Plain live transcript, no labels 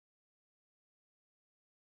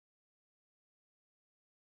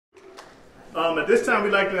At this time,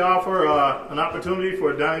 we'd like to offer an opportunity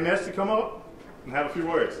for Ness to come up and have a few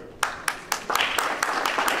words.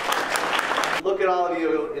 Look at all of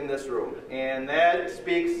you in this room, and that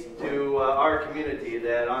speaks to our community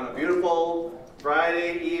that on a beautiful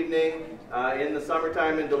Friday evening in the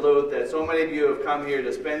summertime in Duluth, that so many of you have come here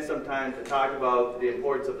to spend some time to talk about the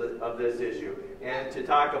importance of this issue and to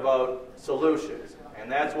talk about solutions.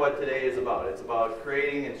 And that's what today is about. It's about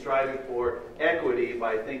creating and striving for equity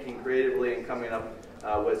by thinking creatively and coming up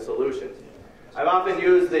with solutions. I've often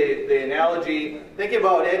used the analogy, thinking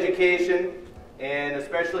about education and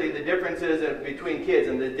especially the differences between kids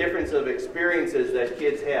and the difference of experiences that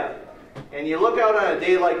kids have. And you look out on a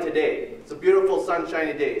day like today, it's a beautiful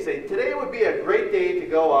sunshiny day. You say, today would be a great day to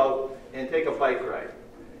go out and take a bike ride.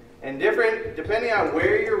 And depending on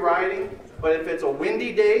where you're riding, but if it's a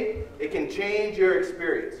windy day, it can change your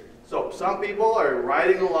experience. So some people are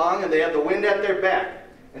riding along and they have the wind at their back.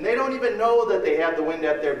 And they don't even know that they have the wind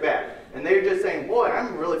at their back. And they're just saying, boy,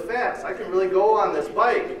 I'm really fast. I can really go on this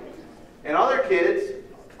bike. And other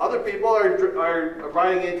people are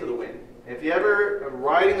riding into the wind. If you ever are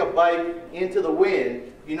riding a bike into the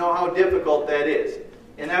wind, you know how difficult that is.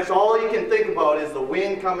 And that's all you can think about is the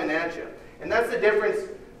wind coming at you. And that's the difference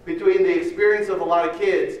between the experience of a lot of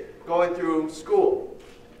kids going through school.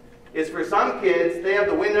 Is for some kids, they have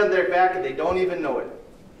the wind on their back and they don't even know it.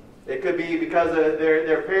 It could be because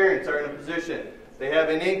their parents are in a position. They have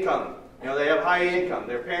an income. They have high income.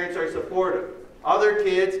 Their parents are supportive. Other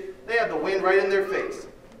kids, they have the wind right in their face.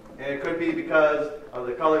 And it could be because of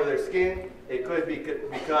the color of their skin. It could be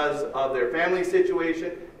because of their family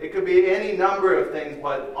situation. It could be any number of things,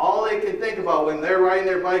 but all they can think about when they're riding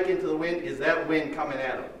their bike into the wind is that wind coming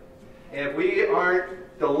at them. And if we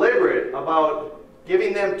aren't deliberate about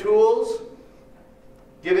giving them tools,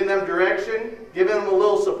 giving them direction, giving them a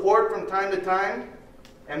little support from time to time,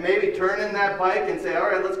 and maybe turning that bike and say,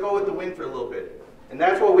 all right, let's go with the wind for a little bit. And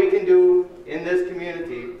that's what we can do in this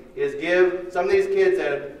community, is give some of these kids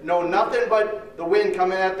that know nothing but the wind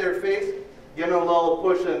coming at their face, give them a little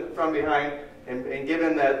push from behind and give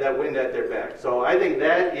them that wind at their back. So I think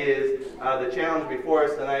that is the challenge before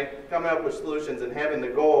us tonight, coming up with solutions and having the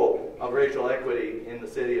goal of racial equity in the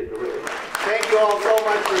city of Duluth. Thank you all so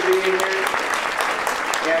much for being here,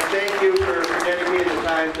 and thank you for dedicating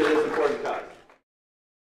time to this important cause.